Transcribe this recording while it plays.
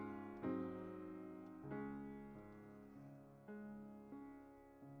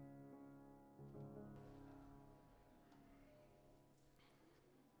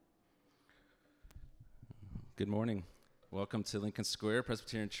Good morning. Welcome to Lincoln Square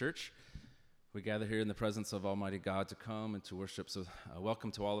Presbyterian Church. We gather here in the presence of Almighty God to come and to worship. So welcome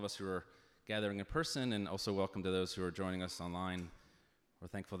to all of us who are gathering in person, and also welcome to those who are joining us online. We're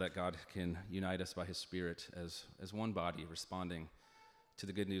thankful that God can unite us by His Spirit as one body, responding to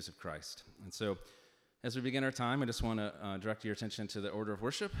the good news of Christ. And so as we begin our time, I just want to direct your attention to the order of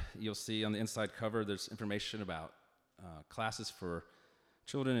worship. You'll see on the inside cover there's information about classes for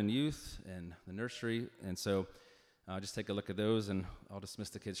children and youth and the nursery, and so just take a look at those, and I'll dismiss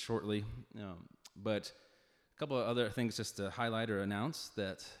the kids shortly. But a couple of other things just to highlight or announce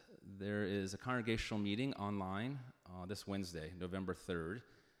that there is a congregational meeting online this Wednesday, November 3rd.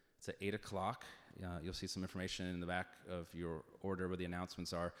 It's at 8 o'clock. You'll see some information in the back of your order where the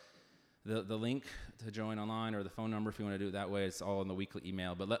announcements are. The link to join online or the phone number if you want to do it that way, it's all in the weekly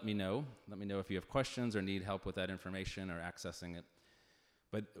email. But let me know. Let me know if you have questions or need help with that information or accessing it.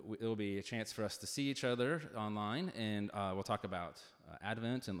 But it will be a chance for us to see each other online, and we'll talk about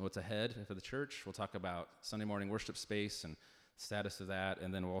Advent and what's ahead for the church. We'll talk about Sunday morning worship space and status of that,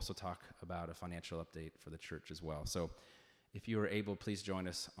 and then we'll also talk about a financial update for the church as well. So if you are able, please join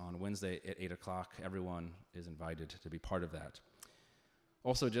us on Wednesday at 8 o'clock. Everyone is invited to be part of that.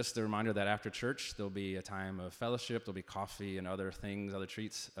 Also, just a reminder that after church, there'll be a time of fellowship. There'll be coffee and other things, other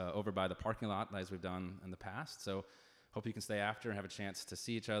treats over by the parking lot, as we've done in the past. So hope you can stay after and have a chance to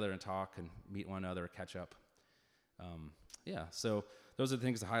see each other and talk and meet one another, catch up. So those are the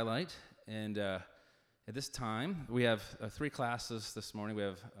things to highlight. And at this time, we have three classes this morning. We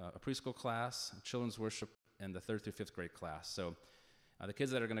have a preschool class, children's worship, and the 3rd through 5th grade class. So the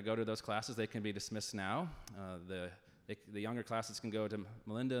kids that are going to go to those classes, they can be dismissed now. The younger classes can go to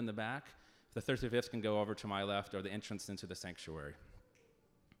Melinda in the back. The 3rd through 5th can go over to my left or the entrance into the sanctuary.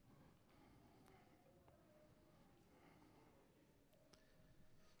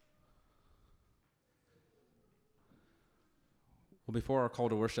 Well, before our call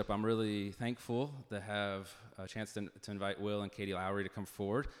to worship, I'm really thankful to have a chance to invite Will and Katie Lowry to come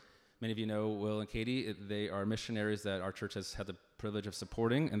forward. Many of you know Will and Katie. They are missionaries that our church has had the privilege of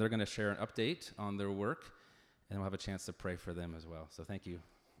supporting, and they're going to share an update on their work, and we'll have a chance to pray for them as well. So thank you.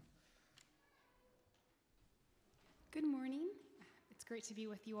 Good morning. It's great to be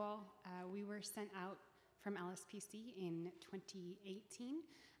with you all. We were sent out from LSPC in 2018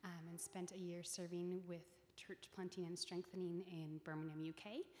 and spent a year serving with church planting and strengthening in Birmingham,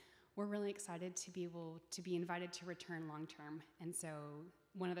 UK. We're really excited to be able to be invited to return long term. And so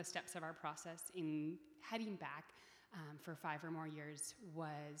one of the steps of our process in heading back for 5 or more years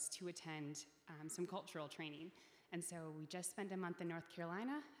was to attend some cultural training. And so we just spent a month in North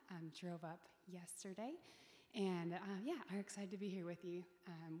Carolina, drove up yesterday, and are excited to be here with you.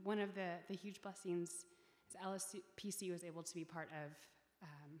 One of the huge blessings is LSPC was able to be part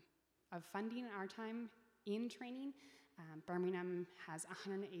of funding our time in training. Birmingham has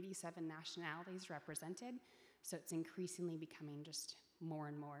 187 nationalities represented, so it's increasingly becoming just more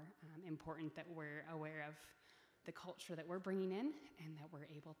and more important that we're aware of the culture that we're bringing in and that we're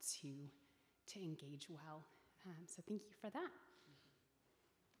able to engage well. So thank you for that.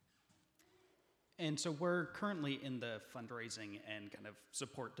 And so we're currently in the fundraising and kind of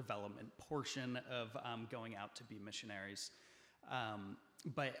support development portion of going out to be missionaries.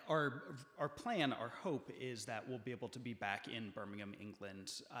 But our plan, our hope is that we'll be able to be back in Birmingham,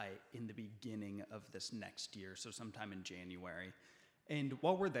 England in the beginning of this next year, so sometime in January. And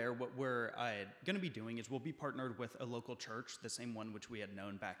while we're there, what we're going to be doing is we'll be partnered with a local church, the same one which we had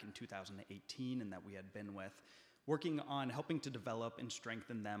known back in 2018 and that we had been with, working on helping to develop and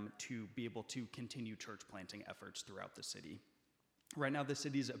strengthen them to be able to continue church planting efforts throughout the city. Right now, the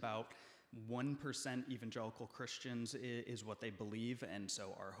city's about 1% evangelical Christians is what they believe, and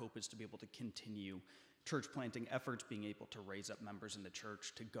so our hope is to be able to continue church planting efforts, being able to raise up members in the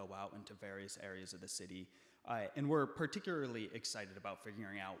church to go out into various areas of the city. And we're particularly excited about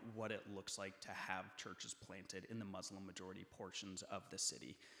figuring out what it looks like to have churches planted in the Muslim majority portions of the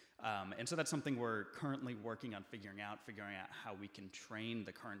city. And so that's something we're currently working on figuring out how we can train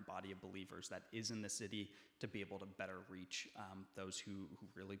the current body of believers that is in the city to be able to better reach those who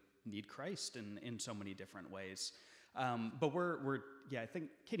really need Christ in so many different ways. But I think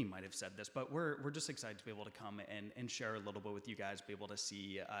Katie might have said this, but we're just excited to be able to come and share a little bit with you guys, be able to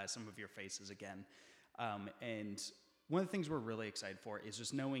see some of your faces again. And one of the things we're really excited for is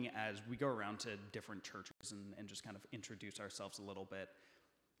just knowing as we go around to different churches and just kind of introduce ourselves a little bit,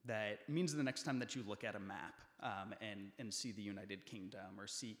 that means the next time that you look at a map and see the United Kingdom or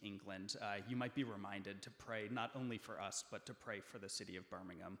see England, you might be reminded to pray not only for us, but to pray for the city of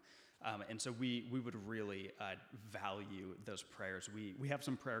Birmingham. And so we would really value those prayers. We have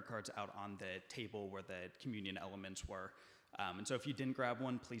some prayer cards out on the table where the communion elements were. And so if you didn't grab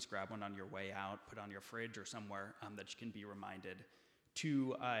one, please grab one on your way out, put on your fridge or somewhere that you can be reminded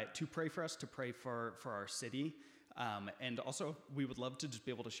to pray for us, to pray for our city. And also, we would love to just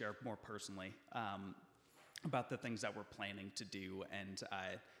be able to share more personally about the things that we're planning to do and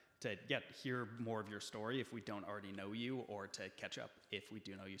to hear more of your story if we don't already know you, or to catch up if we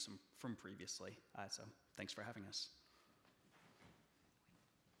do know you from previously. So thanks for having us.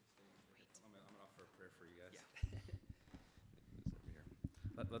 I'm going to offer a prayer for you guys.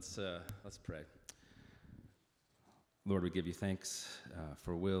 Yeah. Let's pray. Lord, we give you thanks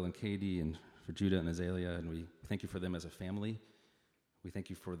for Will and Katie and for Judah and Azalea, and we thank you for them as a family. We thank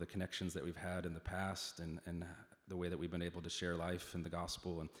you for the connections that we've had in the past and the way that we've been able to share life and the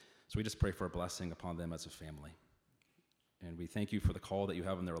gospel. And so we just pray for a blessing upon them as a family. And we thank you for the call that you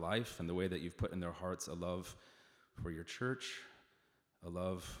have in their life and the way that you've put in their hearts a love for your church, a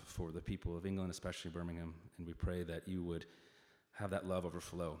love for the people of England, especially Birmingham. And we pray that you would have that love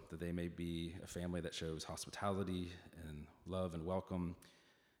overflow, that they may be a family that shows hospitality and love and welcome,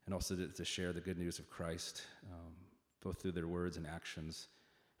 and also to share the good news of Christ, both through their words and actions.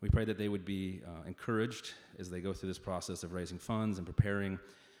 We pray that they would be encouraged as they go through this process of raising funds and preparing.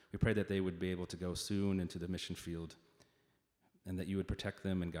 We pray that they would be able to go soon into the mission field, and that you would protect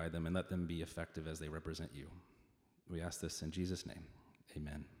them and guide them and let them be effective as they represent you. We ask this in Jesus' name.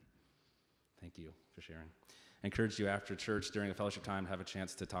 Amen. Thank you for sharing. I encourage you after church during a fellowship time, have a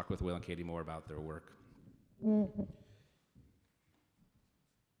chance to talk with Will and Katie more about their work.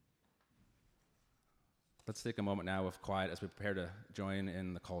 Let's take a moment now of quiet as we prepare to join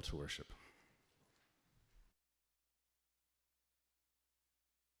in the call to worship.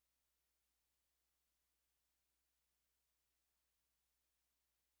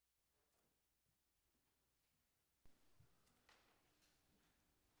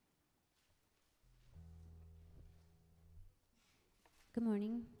 Good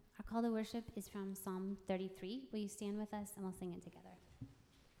morning. Our call to worship is from Psalm 33. Will you stand with us and we'll sing it together?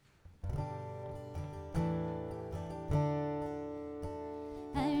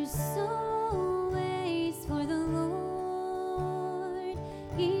 Our soul waits for the Lord.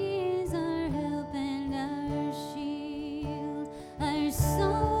 He is our help and our shield. Our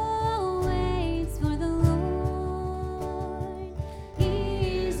soul waits for the Lord.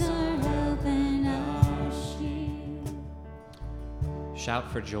 He is our help and our shield.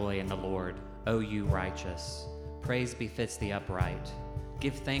 Shout for joy in the Lord, O you righteous. Praise befits the upright.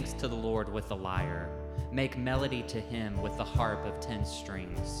 Give thanks to the Lord with the lyre. Make melody to him with the harp of 10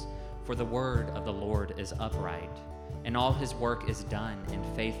 strings. For the word of the Lord is upright, and all his work is done in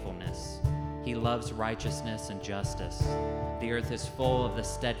faithfulness. He loves righteousness and justice. The earth is full of the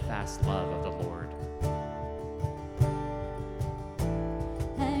steadfast love of the Lord.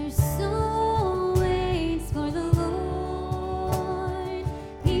 Our soul waits for the Lord.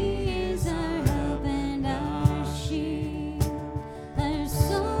 He is our help and our shield. Our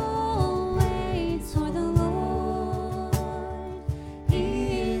soul waits for the Lord.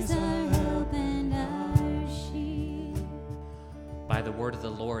 He is our help and our shield. By the word of the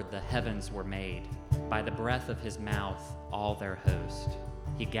Lord the heavens were made, by the breath of his mouth all their host.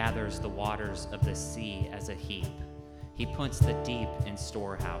 He gathers the waters of the sea as a heap. He puts the deep in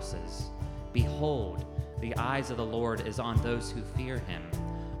storehouses. Behold, the eyes of the Lord is on those who fear him,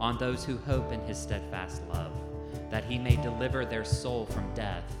 on those who hope in his steadfast love, that he may deliver their soul from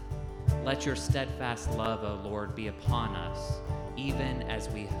death. Let your steadfast love, O Lord, be upon us, even as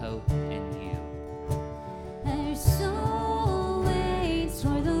we hope in you. Our soul waits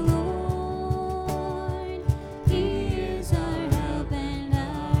for the Lord. He is our help and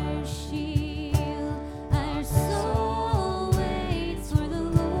our shield. Our soul waits for the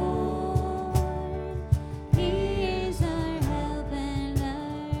Lord. He is our help and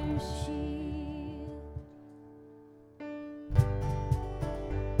our shield.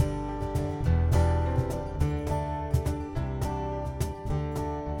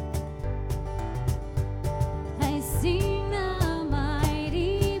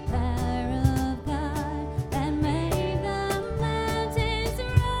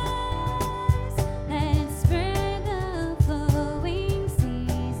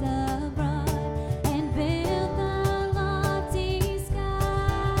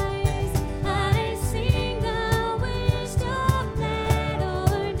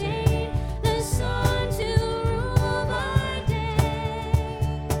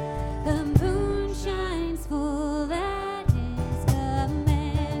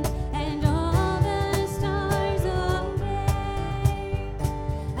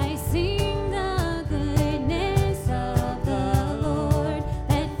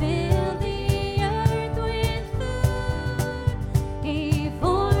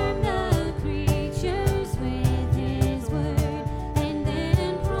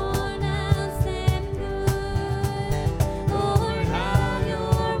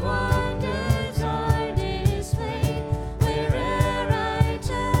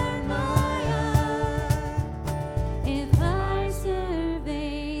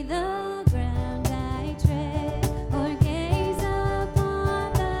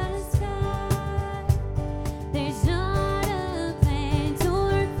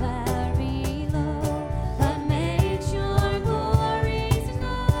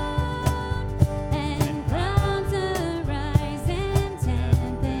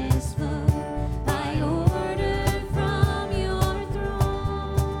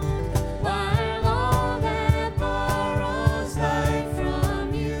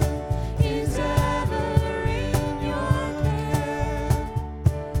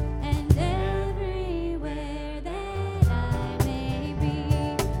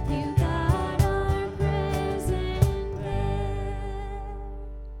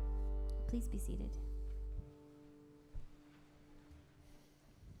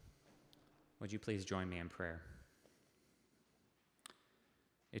 Would you please join me in prayer?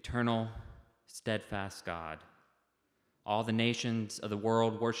 Eternal, steadfast God, all the nations of the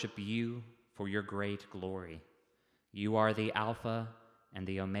world worship you for your great glory. You are the Alpha and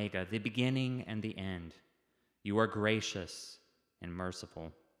the Omega, the beginning and the end. You are gracious and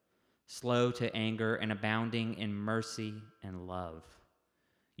merciful, slow to anger and abounding in mercy and love.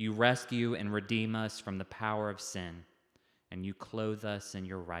 You rescue and redeem us from the power of sin, and you clothe us in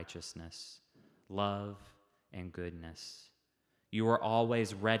your righteousness, love, and goodness. You are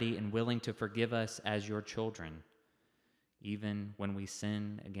always ready and willing to forgive us as your children, even when we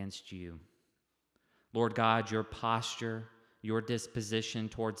sin against you. Lord God, your posture, your disposition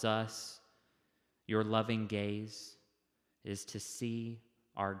towards us, your loving gaze is to see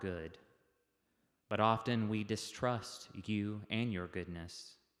our good. But often we distrust you and your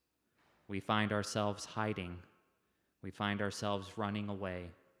goodness. We find ourselves hiding. We find ourselves running away.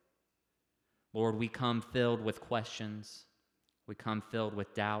 Lord, we come filled with questions. We come filled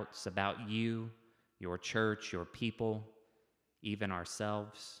with doubts about you, your church, your people, even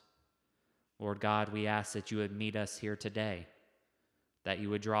ourselves. Lord God, we ask that you would meet us here today, that you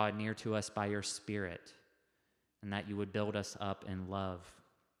would draw near to us by your Spirit, and that you would build us up in love.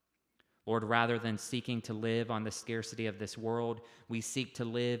 Lord, rather than seeking to live on the scarcity of this world, we seek to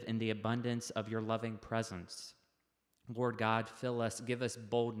live in the abundance of your loving presence. Lord God, fill us, give us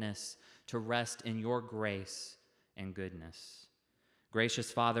boldness to rest in your grace and goodness.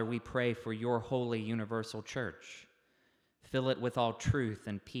 Gracious Father, we pray for your holy universal church. Fill it with all truth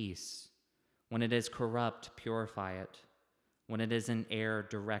and peace. When it is corrupt, purify it. When it is in error,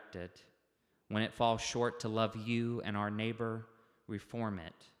 direct it. When it falls short to love you and our neighbor, reform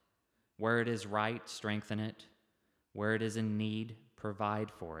it. Where it is right, strengthen it. Where it is in need,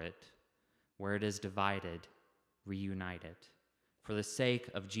 provide for it. Where it is divided, reunite it. For the sake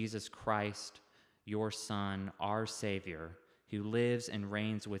of Jesus Christ, your Son, our Savior, who lives and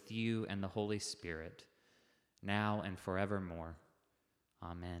reigns with you and the Holy Spirit, now and forevermore.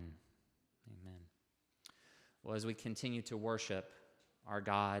 Amen. Amen. Well, as we continue to worship our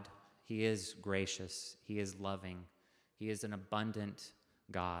God, he is gracious, he is loving, he is an abundant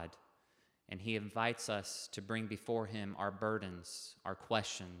God, and he invites us to bring before him our burdens, our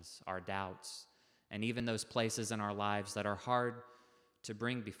questions, our doubts, and even those places in our lives that are hard to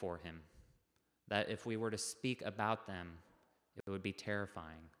bring before him, that if we were to speak about them, it would be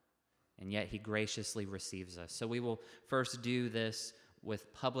terrifying, and yet he graciously receives us. So we will first do this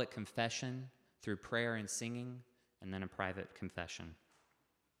with public confession through prayer and singing, and then a private confession.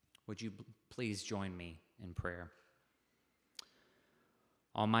 Would you please join me in prayer?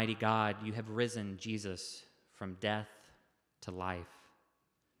 Almighty God, you have risen Jesus from death to life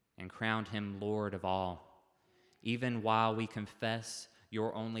and crowned him Lord of all. Even while we confess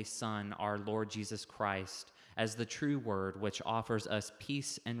your only Son, our Lord Jesus Christ, as the true word which offers us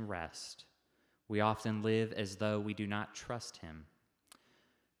peace and rest, we often live as though we do not trust him.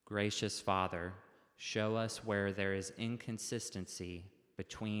 Gracious Father, show us where there is inconsistency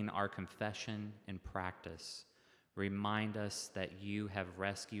between our confession and practice. Remind us that you have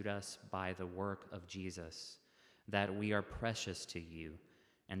rescued us by the work of Jesus, that we are precious to you,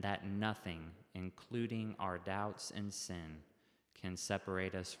 and that nothing, including our doubts and sin, can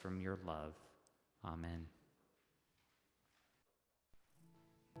separate us from your love. Amen.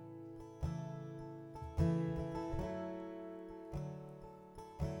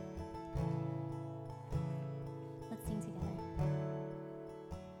 Let's sing together.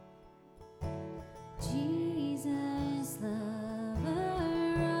 Jesus, lover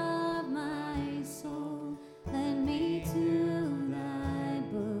of my soul, let me to thy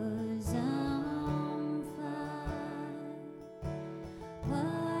bosom fly,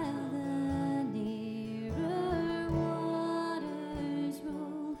 while the nearest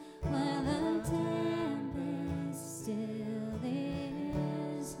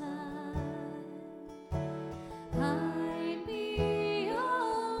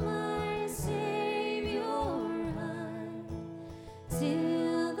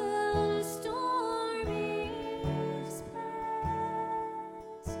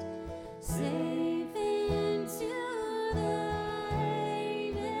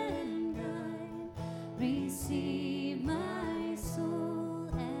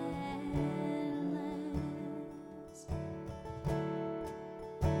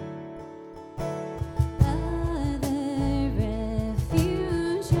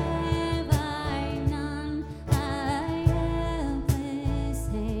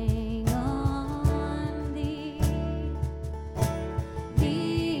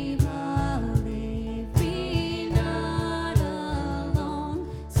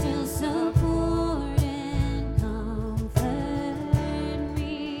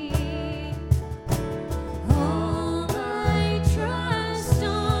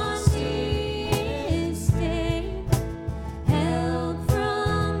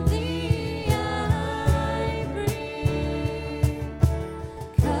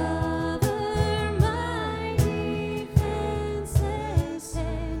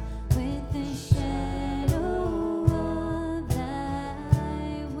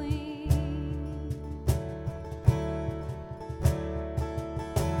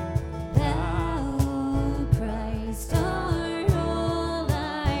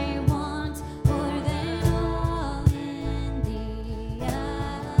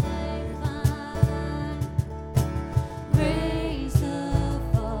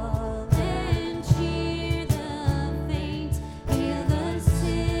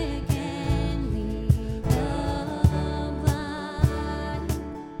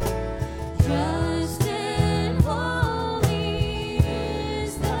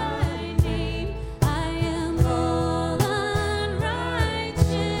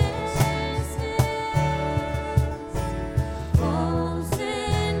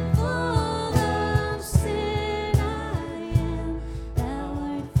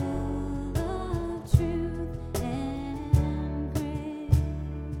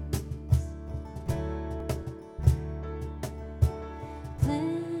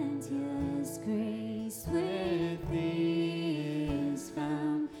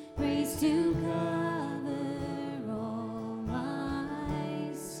to cover all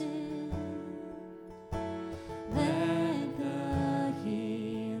my sin. Let the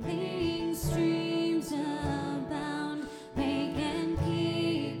healing streams abound, make and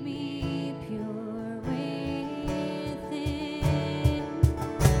keep me pure within.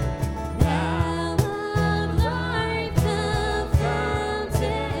 Thou of life, the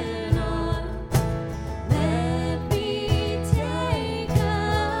fountain art, let me take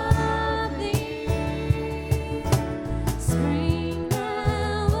of thee. Spring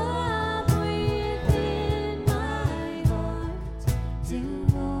thou up within my heart to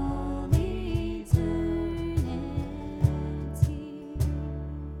all eternity.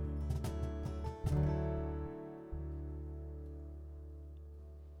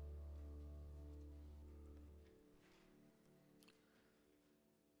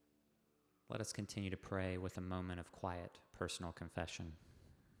 Let us continue to pray with a moment of quiet personal confession.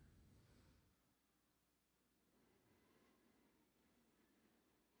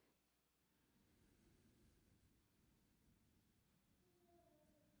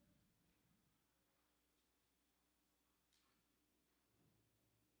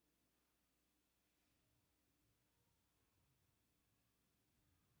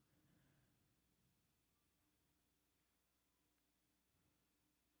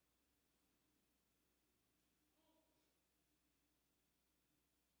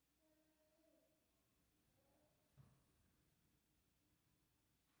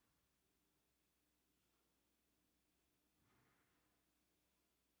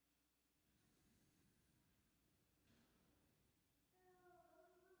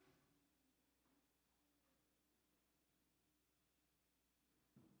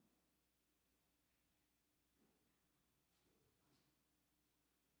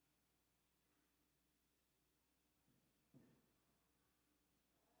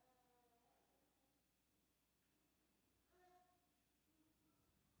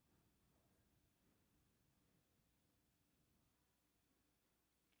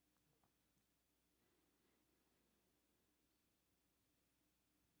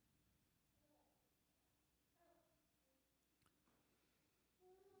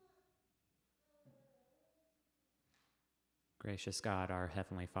 Gracious God, our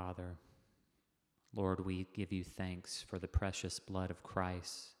Heavenly Father, Lord, we give you thanks for the precious blood of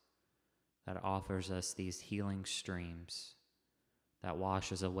Christ that offers us these healing streams, that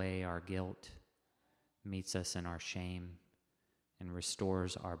washes away our guilt, meets us in our shame, and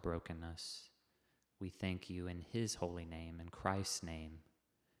restores our brokenness. We thank you in his holy name, in Christ's name.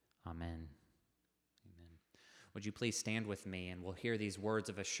 Amen. Amen. Would you please stand with me, and we'll hear these words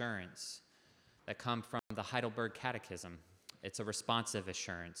of assurance that come from the Heidelberg Catechism. It's a responsive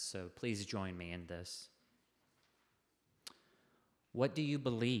assurance, so please join me in this. What do you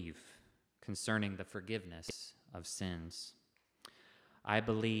believe concerning the forgiveness of sins? I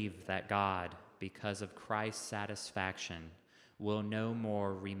believe that God, because of Christ's satisfaction, will no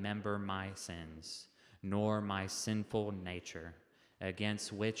more remember my sins, nor my sinful nature,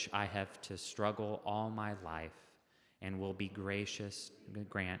 against which I have to struggle all my life, and will be gracious to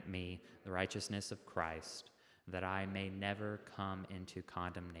grant me the righteousness of Christ, that I may never come into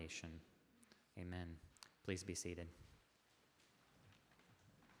condemnation. Amen. Please be seated.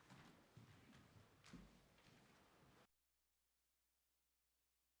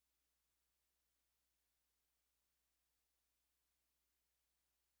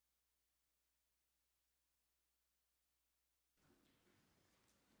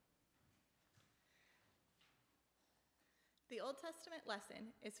 The Old Testament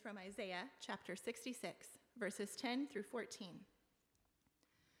lesson is from Isaiah chapter 66, verses 10 through 14.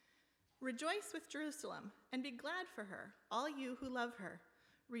 Rejoice with Jerusalem and be glad for her, all you who love her.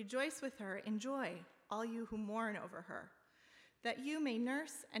 Rejoice with her in joy, all you who mourn over her, that you may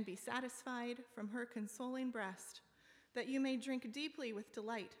nurse and be satisfied from her consoling breast, that you may drink deeply with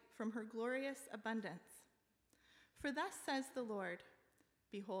delight from her glorious abundance. For thus says the Lord,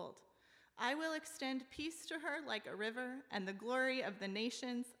 behold, I will extend peace to her like a river, and the glory of the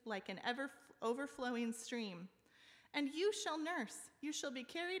nations like an ever-overflowing stream. And you shall nurse, you shall be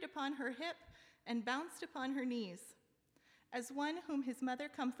carried upon her hip and bounced upon her knees. As one whom his mother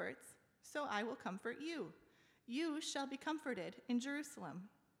comforts, so I will comfort you. You shall be comforted in Jerusalem.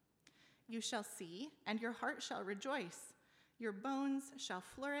 You shall see, and your heart shall rejoice. Your bones shall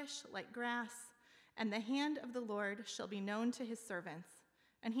flourish like grass, and the hand of the Lord shall be known to his servants,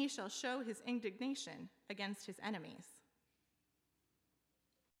 and he shall show his indignation against his enemies.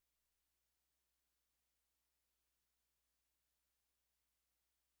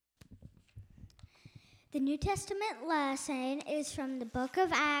 The New Testament lesson is from the book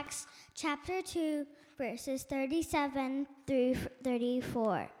of Acts, chapter 2, verses 37 through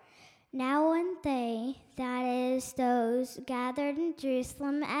 34. Now when they, that is, those gathered in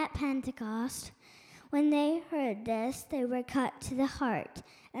Jerusalem at Pentecost, when they heard this, they were cut to the heart,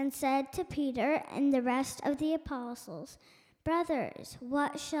 and said to Peter and the rest of the apostles, "Brothers,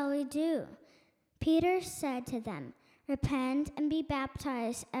 what shall we do?" Peter said to them, "Repent and be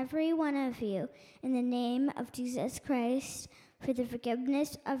baptized, every one of you, in the name of Jesus Christ, for the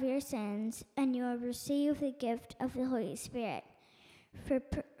forgiveness of your sins, and you will receive the gift of the Holy Spirit.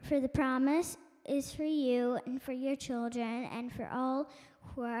 For the promise is for you and for your children and for all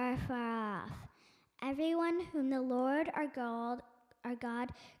who are far off, everyone whom the Lord our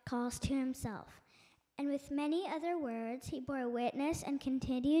God calls to himself." And with many other words he bore witness and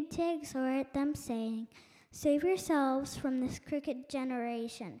continued to exhort them, saying, "Save yourselves from this crooked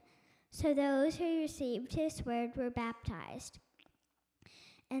generation." So those who received his word were baptized.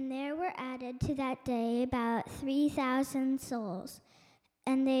 And there were added to that day about 3,000 souls.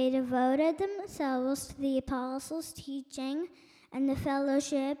 And they devoted themselves to the apostles' teaching and the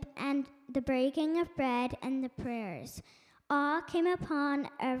fellowship and the breaking of bread and the prayers. Awe came upon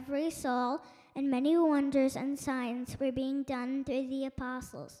every soul, and many wonders and signs were being done through the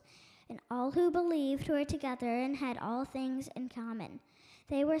apostles. And all who believed were together and had all things in common.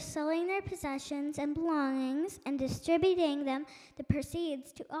 They were selling their possessions and belongings and distributing the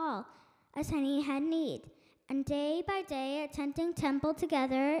proceeds to all, as any had need. And day by day, attending temple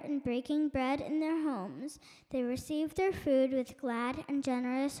together and breaking bread in their homes, they received their food with glad and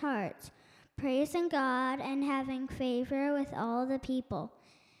generous hearts, praising God and having favor with all the people.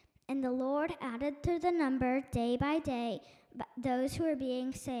 And the Lord added to the number day by day those who are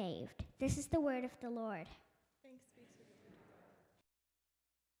being saved. This is the word of the Lord. Thanks be to the Lord.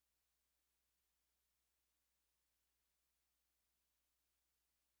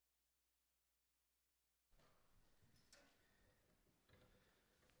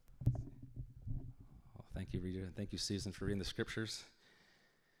 Well, thank you, Rita, and thank you, Susan, for reading the scriptures.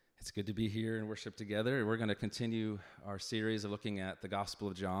 It's good to be here and worship together. We're going to continue our series of looking at the Gospel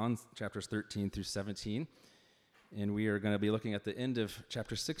of John, chapters 13 through 17. And we are going to be looking at the end of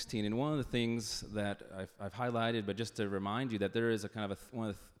chapter 16. And one of the things that I've highlighted, but just to remind you that there is a kind of one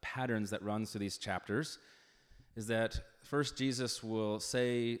of the patterns that runs through these chapters, is that first Jesus will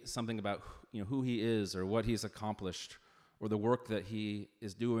say something about who he is or what he's accomplished or the work that he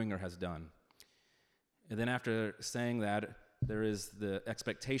is doing or has done. And then after saying that, there is the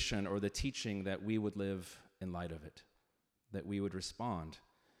expectation or the teaching that we would live in light of it, that we would respond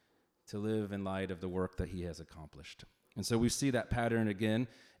to live in light of the work that he has accomplished. And so we see that pattern again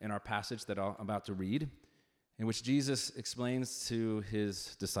in our passage that I'm about to read, in which Jesus explains to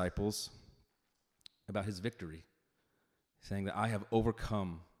his disciples about his victory, saying that I have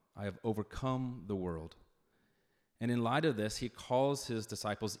overcome the world. And in light of this, he calls his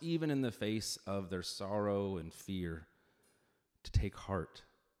disciples, even in the face of their sorrow and fear, to take heart,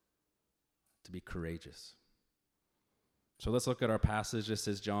 to be courageous. So let's look at our passage. This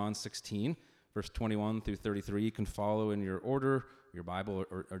is John 16, verse 21 through 33. You can follow in your order, your Bible,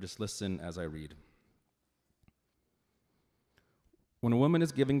 or just listen as I read. When a woman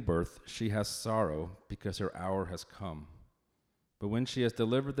is giving birth, she has sorrow because her hour has come. But when she has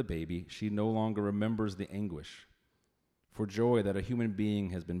delivered the baby, she no longer remembers the anguish for joy that a human being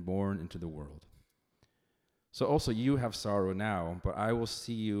has been born into the world. So also you have sorrow now, but I will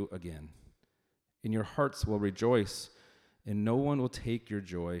see you again, and your hearts will rejoice, and no one will take your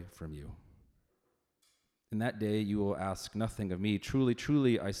joy from you. In that day you will ask nothing of me. Truly,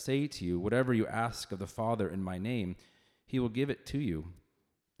 truly, I say to you, whatever you ask of the Father in my name, he will give it to you.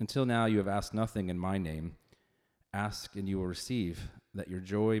 Until now you have asked nothing in my name. Ask and you will receive, that your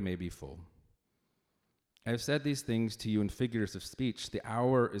joy may be full. I have said these things to you in figures of speech. The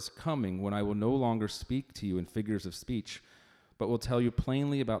hour is coming when I will no longer speak to you in figures of speech, but will tell you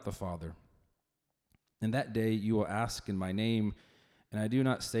plainly about the Father. In that day you will ask in my name, and I do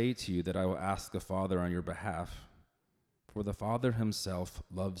not say to you that I will ask the Father on your behalf, for the Father himself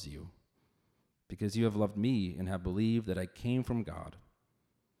loves you, because you have loved me and have believed that I came from God.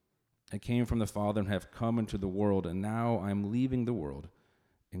 I came from the Father and have come into the world, and now I am leaving the world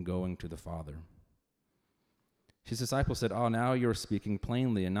and going to the Father. His disciples said, now you are speaking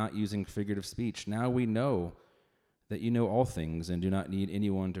plainly and not using figurative speech. Now we know that you know all things and do not need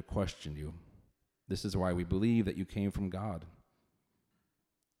anyone to question you. This is why we believe that you came from God.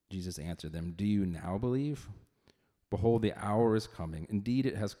 Jesus answered them, do you now believe? Behold, the hour is coming. Indeed,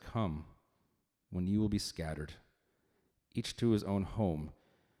 it has come when you will be scattered, each to his own home,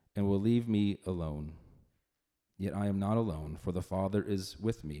 and will leave me alone. Yet I am not alone, for the Father is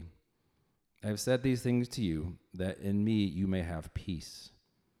with me. I have said these things to you, that in me you may have peace.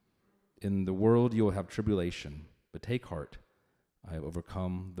 In the world you will have tribulation, but take heart, I have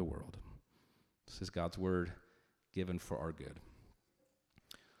overcome the world. This is God's word given for our good.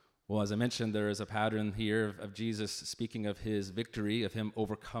 Well, as I mentioned, there is a pattern here of Jesus speaking of his victory, of him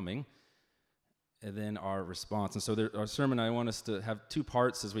overcoming, and then our response. And so our sermon, I want us to have two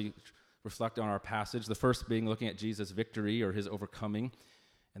parts as we reflect on our passage. The first being looking at Jesus' victory or his overcoming,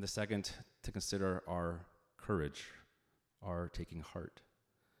 and the second to consider our courage, our taking heart.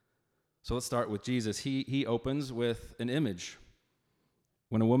 So let's start with Jesus. He opens with an image.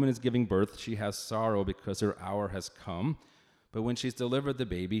 When a woman is giving birth, she has sorrow because her hour has come. But when she's delivered the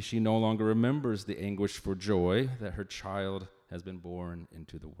baby, she no longer remembers the anguish for joy that her child has been born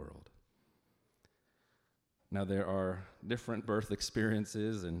into the world. Now, there are different birth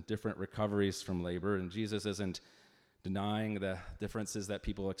experiences and different recoveries from labor, and Jesus isn't denying the differences that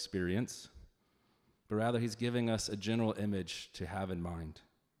people experience, but rather he's giving us a general image to have in mind.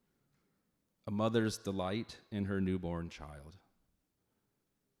 A mother's delight in her newborn child.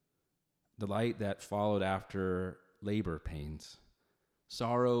 Delight that followed after labor pains.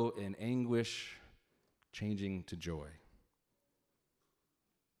 Sorrow and anguish changing to joy.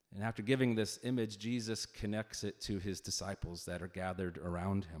 And after giving this image, Jesus connects it to his disciples that are gathered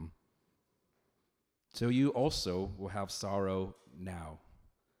around him. So you also will have sorrow now,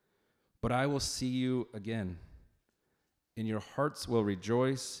 but I will see you again, and your hearts will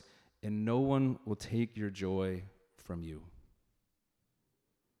rejoice, and no one will take your joy from you.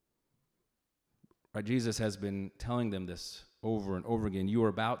 Right, Jesus has been telling them this over and over again. You are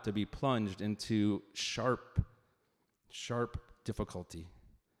about to be plunged into sharp difficulty.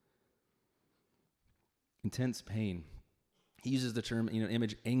 Intense pain. He uses the term,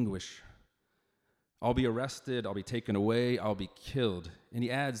 image, anguish. I'll be arrested, I'll be taken away, I'll be killed. And he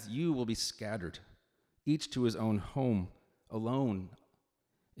adds, you will be scattered, each to his own home, alone,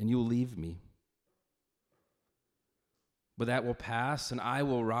 and you will leave me. But that will pass, and I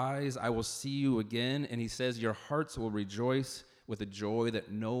will rise, I will see you again. And he says, your hearts will rejoice with a joy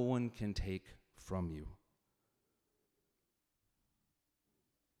that no one can take from you.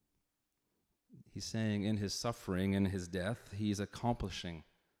 He's saying in his suffering, in his death, he's accomplishing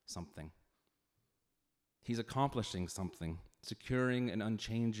something. He's accomplishing something, securing an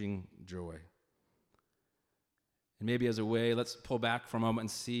unchanging joy. And maybe as a way, let's pull back for a moment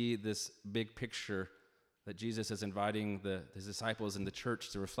and see this big picture that Jesus is inviting his disciples in the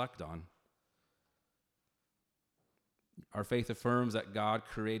church to reflect on. Our faith affirms that God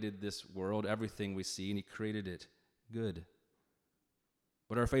created this world, everything we see, and he created it good.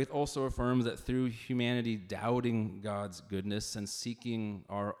 But our faith also affirms that through humanity doubting God's goodness and seeking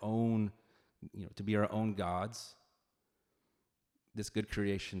our own, to be our own gods, this good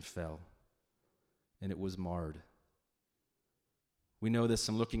creation fell, and it was marred. We know this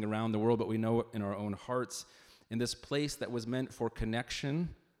from looking around the world, but we know it in our own hearts. In this place that was meant for connection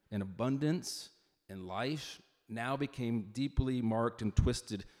and abundance and life now became deeply marked and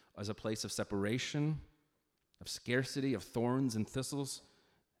twisted as a place of separation, of scarcity, of thorns and thistles,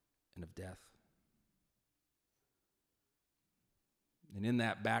 and of death. And in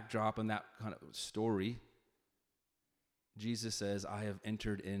that backdrop and that kind of story, Jesus says, I have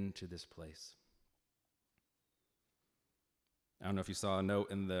entered into this place. I don't know if you saw a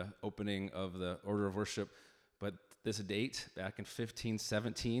note in the opening of the order of worship, but this date, back in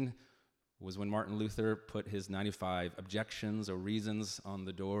 1517, was when Martin Luther put his 95 objections or reasons on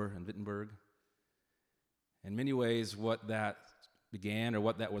the door in Wittenberg. In many ways, what that began, or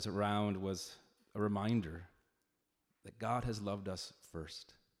what that was around, was a reminder that God has loved us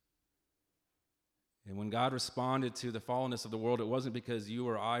first. And when God responded to the fallenness of the world, it wasn't because you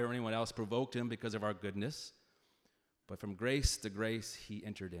or I or anyone else provoked him because of our goodness, but from grace to grace, he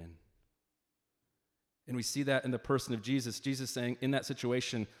entered in. And we see that in the person of Jesus. Jesus saying, in that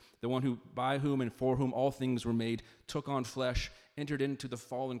situation, the one who, by whom and for whom all things were made, took on flesh, entered into the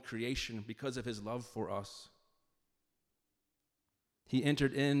fallen creation because of his love for us. He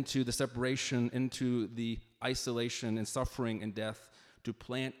entered into the separation, into the isolation and suffering and death to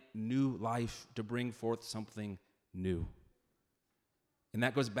plant new life, to bring forth something new. And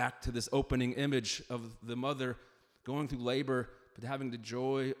that goes back to this opening image of the mother going through labor, but having the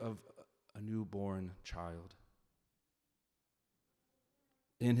joy of a newborn child.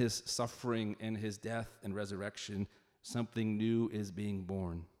 In his suffering and his death and resurrection, something new is being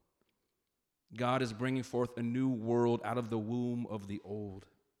born. God is bringing forth a new world out of the womb of the old.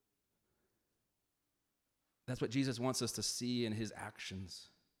 That's what Jesus wants us to see in his actions.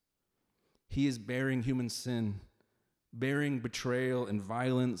 He is bearing human sin bearing betrayal and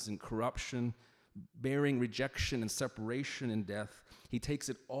violence and corruption, bearing rejection and separation and death. He takes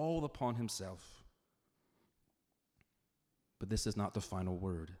it all upon himself. But this is not the final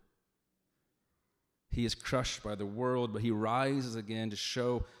word. He is crushed by the world, but he rises again to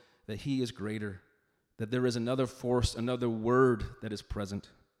show that he is greater, that there is another force, another word that is present,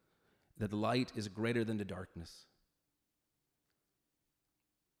 that the light is greater than the darkness,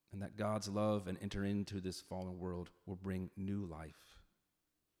 and that God's love and enter into this fallen world will bring new life.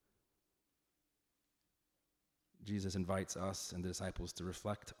 Jesus invites us and the disciples to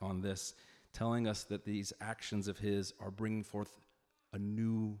reflect on this, telling us that these actions of his are bringing forth a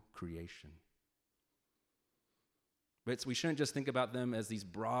new creation. But we shouldn't just think about them as these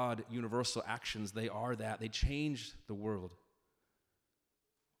broad, universal actions. They are that. They change the world.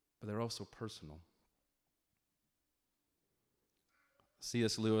 But they're also personal.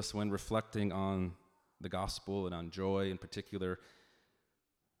 C.S. Lewis, when reflecting on the gospel and on joy in particular,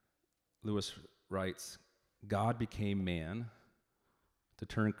 Lewis writes, God became man to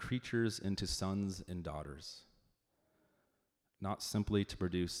turn creatures into sons and daughters, not simply to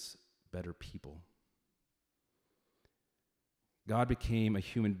produce better people. God became a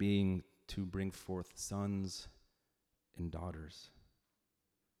human being to bring forth sons and daughters.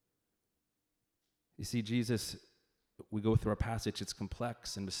 You see, Jesus, we go through our passage, it's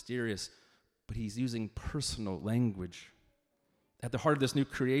complex and mysterious, but he's using personal language. At the heart of this new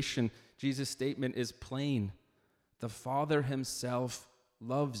creation, Jesus' statement is plain. The Father himself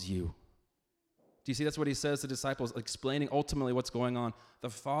loves you. Do you see that's what he says to the disciples, explaining ultimately what's going on?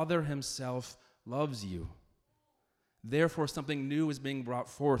 The Father himself loves you. Therefore, something new is being brought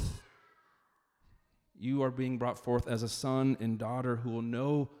forth. You are being brought forth as a son and daughter who will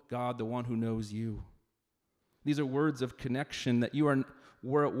know God, the one who knows you. These are words of connection that you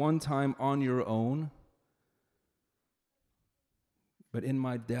were at one time on your own. But in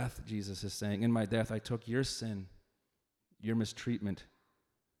my death, Jesus is saying, in my death I took your sin, your mistreatment,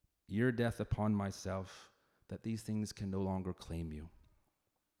 your death upon myself, that these things can no longer claim you.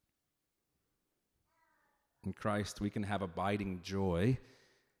 In Christ, we can have abiding joy,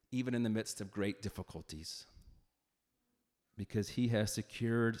 even in the midst of great difficulties, because he has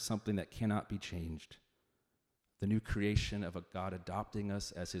secured something that cannot be changed, the new creation of a God adopting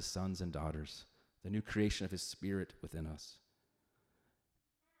us as his sons and daughters, the new creation of his Spirit within us.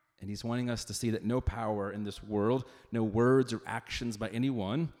 And he's wanting us to see that no power in this world, no words or actions by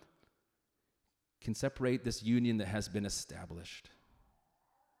anyone can separate this union that has been established.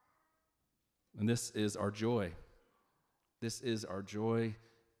 And this is our joy. This is our joy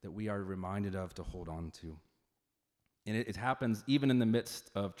that we are reminded of to hold on to. And it happens even in the midst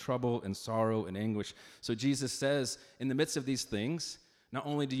of trouble and sorrow and anguish. So Jesus says, in the midst of these things, not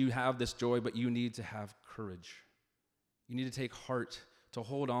only do you have this joy, but you need to have courage. You need to take heart to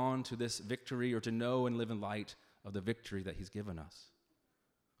hold on to this victory or to know and live in light of the victory that he's given us.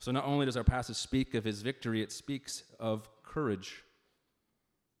 So not only does our passage speak of his victory, it speaks of courage.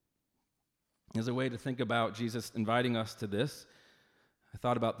 As a way to think about Jesus inviting us to this, I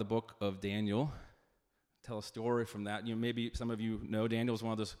thought about the book of Daniel. Tell a story from that. Maybe some of you know Daniel is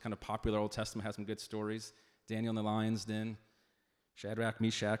one of those kind of popular Old Testament, has some good stories. Daniel in the lion's den, Shadrach,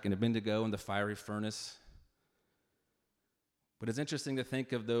 Meshach, and Abednego in the fiery furnace. But it's interesting to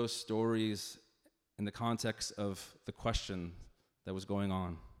think of those stories in the context of the question that was going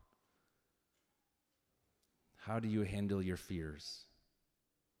on. How do you handle your fears?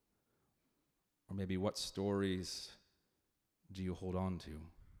 Or maybe what stories do you hold on to?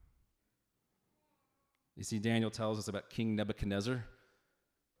 You see, Daniel tells us about King Nebuchadnezzar, one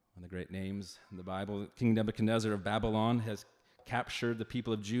of the great names in the Bible. King Nebuchadnezzar of Babylon has captured the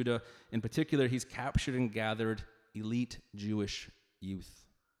people of Judah. In particular, he's captured and gathered elite Jewish youth,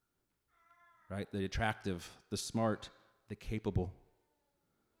 right? The attractive, the smart, the capable.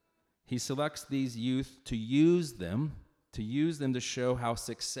 He selects these youth to use them to show how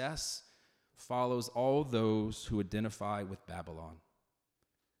success follows all those who identify with Babylon,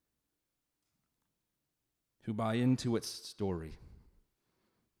 who buy into its story.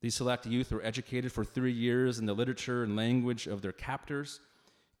 These select youth were educated for 3 years in the literature and language of their captors,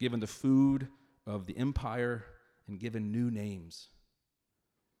 given the food of the empire, and given new names.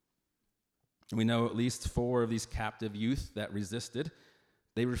 And we know at least 4 of these captive youth that resisted.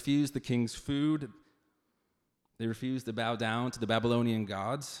 They refused the king's food. They refused to bow down to the Babylonian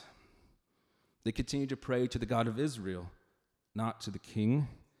gods. They continued to pray to the God of Israel, not to the king,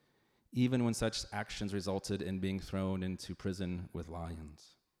 even when such actions resulted in being thrown into prison with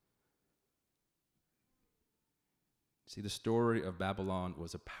lions. See, the story of Babylon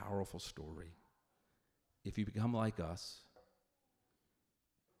was a powerful story. if you become like us,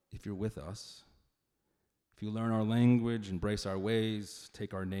 if you're with us, if you learn our language, embrace our ways,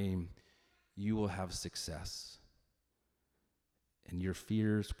 take our name, you will have success. And your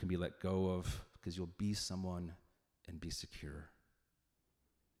fears can be let go of because you'll be someone and be secure.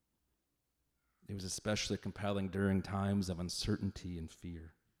 It was especially compelling during times of uncertainty and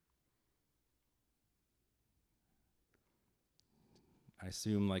fear. I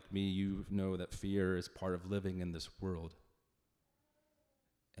assume, like me, you know that fear is part of living in this world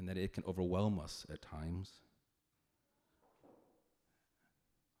and that it can overwhelm us at times.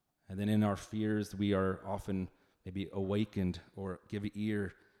 And then in our fears, we are often maybe awakened or give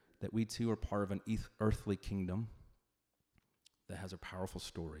ear that we too are part of an earthly kingdom that has a powerful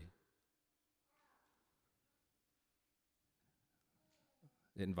story.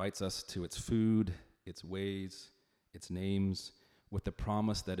 It invites us to its food, its ways, its names, with the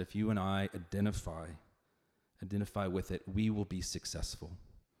promise that if you and I identify with it, we will be successful.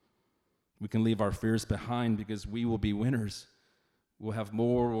 We can leave our fears behind because we will be winners. We'll have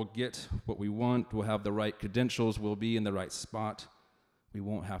more, we'll get what we want, we'll have the right credentials, we'll be in the right spot. We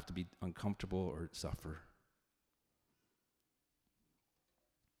won't have to be uncomfortable or suffer.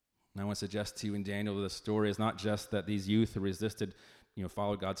 And I want to suggest to you in Daniel, the story is not just that these youth who resisted,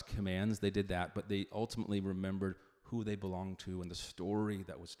 followed God's commands. They did that, but they ultimately remembered who they belonged to and the story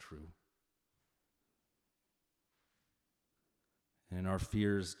that was true. And in our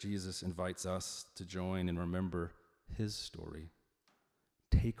fears, Jesus invites us to join and remember his story.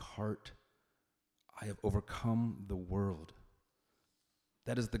 Take heart, I have overcome the world.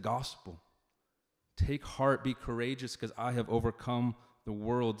 That is the gospel. Take heart, be courageous, because I have overcome the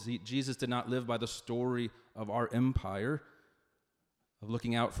world. Jesus did not live by the story of our empire, of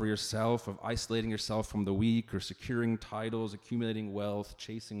looking out for yourself, of isolating yourself from the weak, or securing titles, accumulating wealth,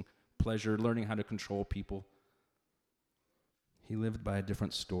 chasing pleasure, learning how to control people. He lived by a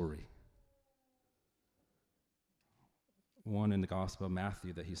different story. One in the Gospel of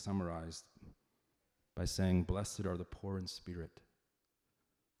Matthew that he summarized by saying, "Blessed are the poor in spirit,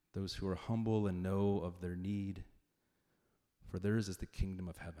 those who are humble and know of their need, for theirs is the kingdom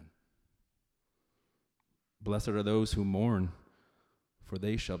of heaven. Blessed are those who mourn, for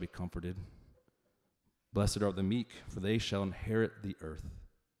they shall be comforted. Blessed are the meek, for they shall inherit the earth.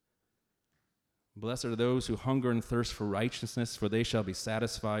 Blessed are those who hunger and thirst for righteousness, for they shall be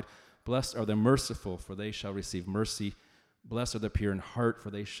satisfied. Blessed are the merciful, for they shall receive mercy. Blessed are the pure in heart, for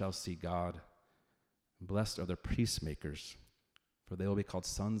they shall see God. Blessed are the peacemakers, for they will be called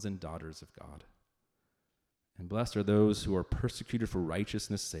sons and daughters of God. And blessed are those who are persecuted for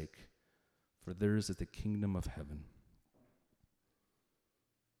righteousness' sake, for theirs is the kingdom of heaven."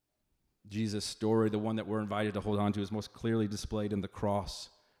 Jesus' story, the one that we're invited to hold on to, is most clearly displayed in the cross.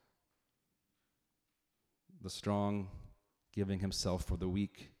 The strong giving himself for the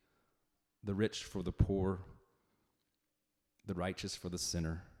weak, the rich for the poor, the righteous for the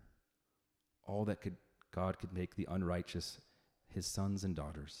sinner. All that God could make the unrighteous his sons and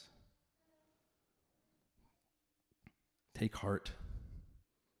daughters. Take heart.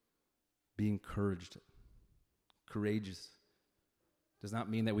 Be encouraged. Courageous does not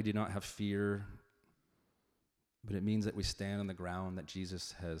mean that we do not have fear, but it means that we stand on the ground that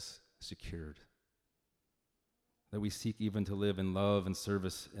Jesus has secured. That we seek even to live in love and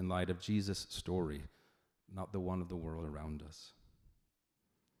service in light of Jesus' story, not the one of the world around us.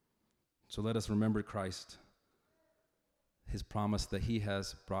 So let us remember Christ, his promise that he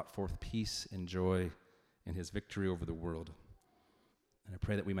has brought forth peace and joy in his victory over the world. And I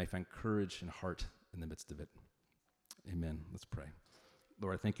pray that we may find courage and heart in the midst of it. Amen. Let's pray.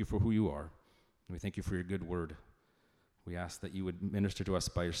 Lord, I thank you for who you are, and we thank you for your good word. We ask that you would minister to us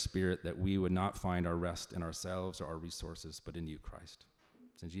by your Spirit, that we would not find our rest in ourselves or our resources, but in you, Christ.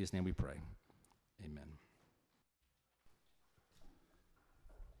 It's in Jesus' name we pray. Amen.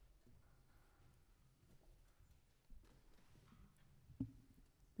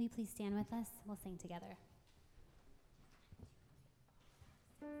 Will you please stand with us? We'll sing together.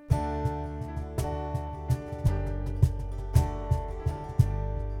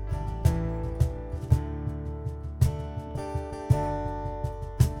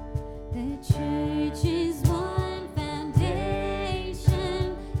 The church is one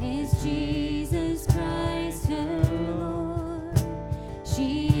foundation, is Jesus Christ her Lord.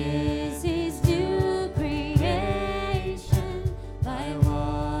 She is his new creation, by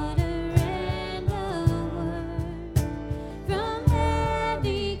water and the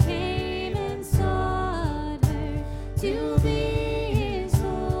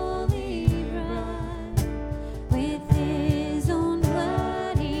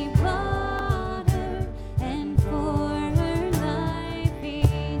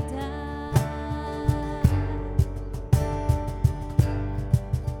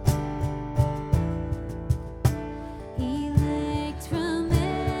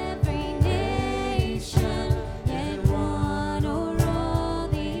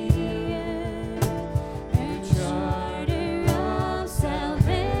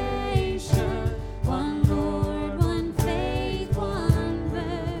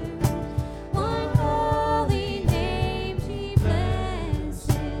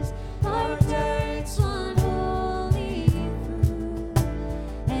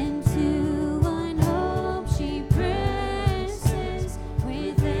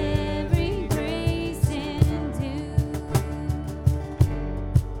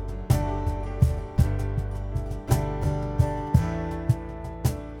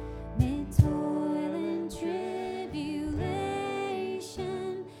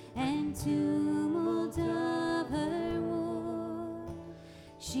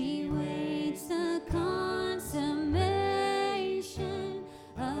She waits the consummation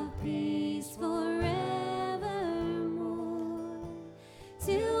of peace forevermore,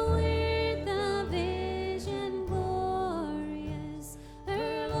 till with the vision glorious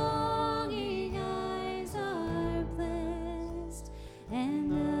her longing eyes are blessed,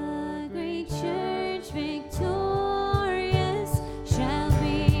 and the great church victorious shall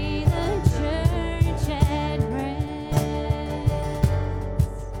be the church at rest.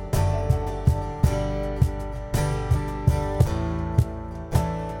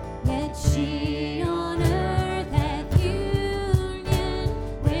 Yet she on earth hath union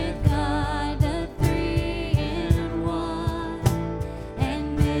with God the three in one,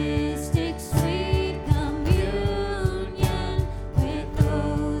 and mystic sweet communion with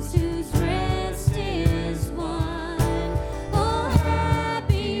those whose rest is won. Oh,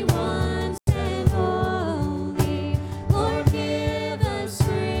 happy ones and holy, Lord, give us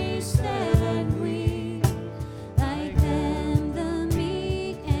grace that we, like them, the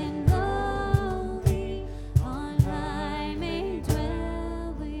meek and lowly, on high may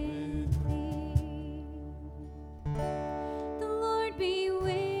dwell with thee. The Lord be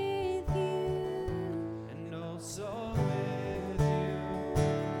with you. And also with you,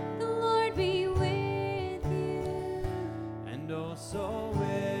 The Lord be with you. and also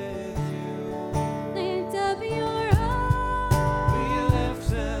with you. Lift up your We heart. lift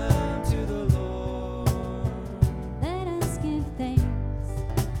them to the Lord. Let us give thanks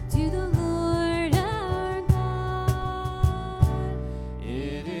to the Lord our God.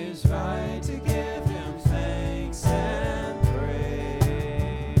 It is right to give him thanks and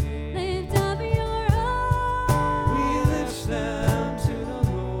praise. Lift up your We heart. lift them to the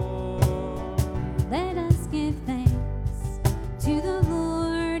Lord. Let us give thanks to the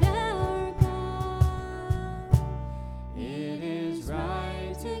Lord our God. It is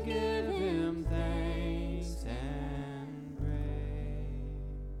right to give him thanks and praise.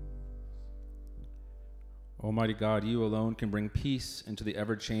 Almighty God, you alone can bring peace into the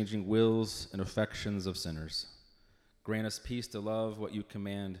ever-changing wills and affections of sinners. Grant us peace to love what you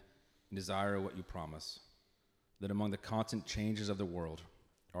command and desire what you promise, that among the constant changes of the world,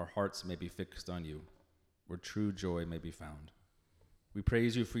 our hearts may be fixed on you, where true joy may be found. We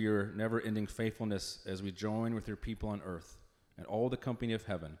praise you for your never-ending faithfulness as we join with your people on earth and all the company of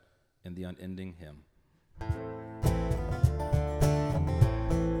heaven in the unending hymn.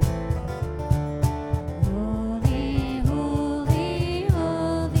 Holy, holy,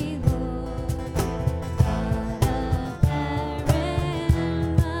 holy Lord, God of paradise,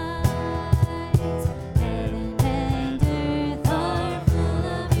 heaven and earth are full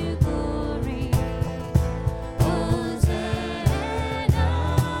of your glory. Hosanna,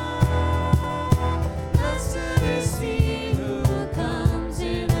 blessed is he who comes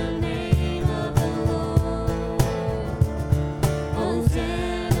in the name of the Lord.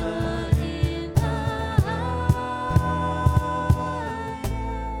 Hosanna in the highest.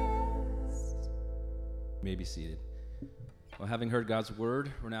 You may be seated. Well, having heard God's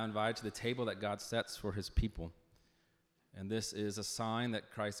word, we're now invited to the table that God sets for his people. And this is a sign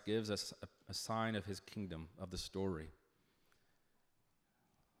that Christ gives us, a sign of his kingdom, of the story.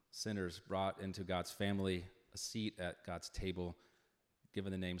 Sinners brought into God's family, a seat at God's table,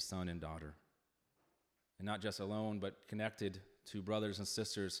 given the name son and daughter. And not just alone, but connected to brothers and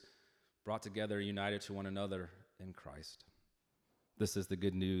sisters, brought together, united to one another in Christ. This is the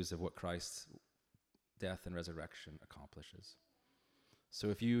good news of what Christ's death and resurrection accomplishes. So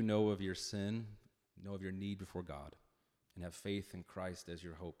if you know of your sin, know of your need before God, and have faith in Christ as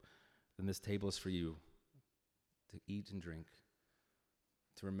your hope, then this table is for you to eat and drink,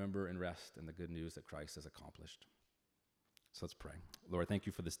 to remember and rest in the good news that Christ has accomplished. So let's pray. Lord, thank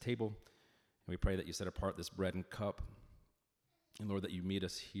you for this table, and we pray that you set apart this bread and cup, and Lord, that you meet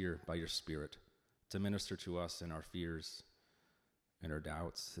us here by your Spirit to minister to us in our fears and our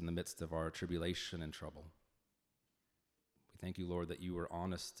doubts, in the midst of our tribulation and trouble. We thank you, Lord, that you were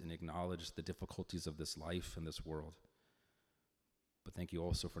honest and acknowledged the difficulties of this life and this world. But thank you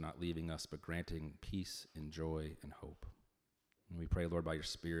also for not leaving us, but granting peace and joy and hope. And we pray, Lord, by your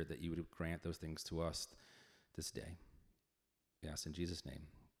Spirit, that you would grant those things to us this day. We ask in Jesus' name,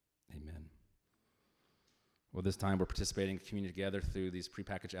 amen. Well, this time we're participating in communion together through these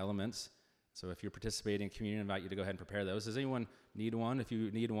prepackaged elements. So if you're participating in communion, I invite you to go ahead and prepare those. Does anyone need one? If you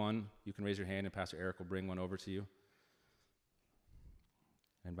need one, you can raise your hand and Pastor Eric will bring one over to you.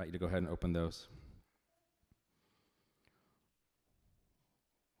 I invite you to go ahead and open those.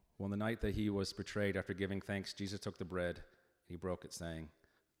 Well, on the night that he was betrayed, after giving thanks, Jesus took the bread, and he broke it, saying,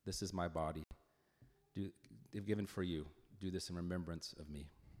 "This is my body, given for you. Do this in remembrance of me."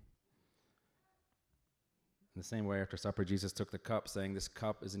 In the same way, after supper, Jesus took the cup, saying, "This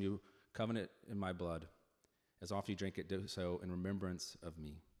cup is a new covenant in my blood. As often you drink it, do so in remembrance of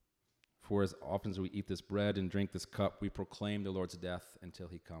me. For as often as we eat this bread and drink this cup, we proclaim the Lord's death until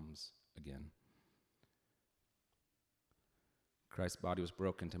he comes again." Christ's body was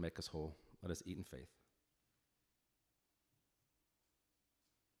broken to make us whole. Let us eat in faith.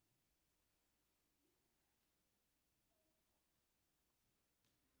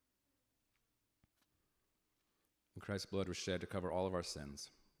 And Christ's blood was shed to cover all of our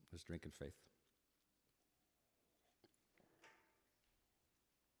sins. Let's drink in faith.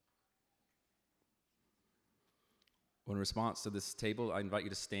 Well, in response to this table, I invite you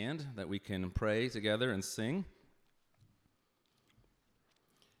to stand that we can pray together and sing.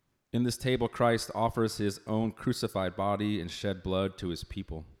 In this table, Christ offers his own crucified body and shed blood to his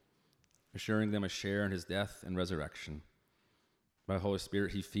people, assuring them a share in his death and resurrection. By the Holy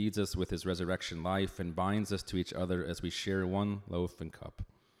Spirit, he feeds us with his resurrection life and binds us to each other as we share one loaf and cup.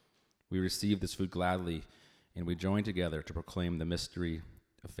 We receive this food gladly, and we join together to proclaim the mystery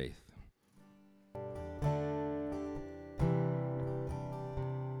of faith.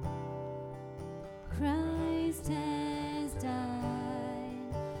 Christ has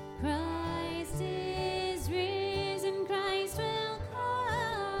died, Christ is risen, Christ will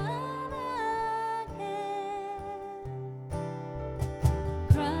come again.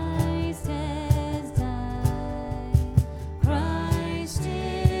 Christ has died, Christ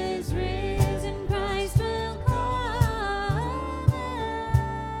is risen, Christ will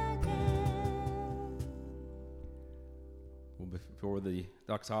come again. Well, before the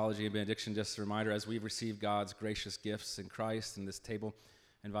doxology and benediction, just a reminder, as we've received God's gracious gifts in Christ in this table,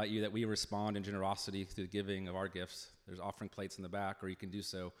 I invite you that we respond in generosity through the giving of our gifts. There's offering plates in the back, or you can do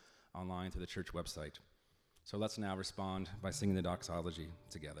so online through the church website. So let's now respond by singing the doxology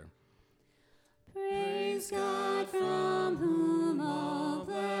together. Praise God from whom all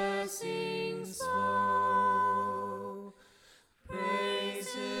blessings flow.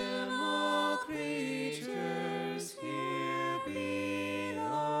 Praise him, all creatures here below.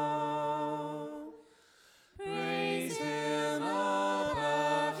 Praise him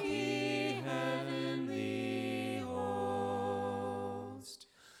above, ye heavenly host.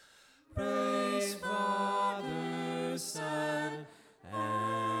 Praise Father, Son,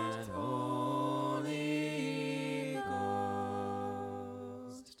 and Holy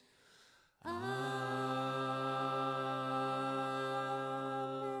Ghost. Amen.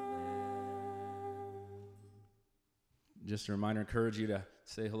 Just a reminder, encourage you to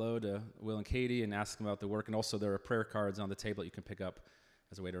say hello to Will and Katie and ask them about the work. And also there are prayer cards on the table that you can pick up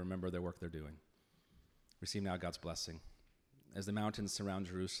as a way to remember their work they're doing. Receive now God's blessing. As the mountains surround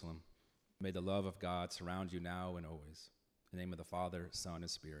Jerusalem, may the love of God surround you now and always. In the name of the Father, Son,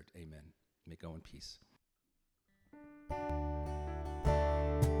 and Spirit, amen. May go in peace.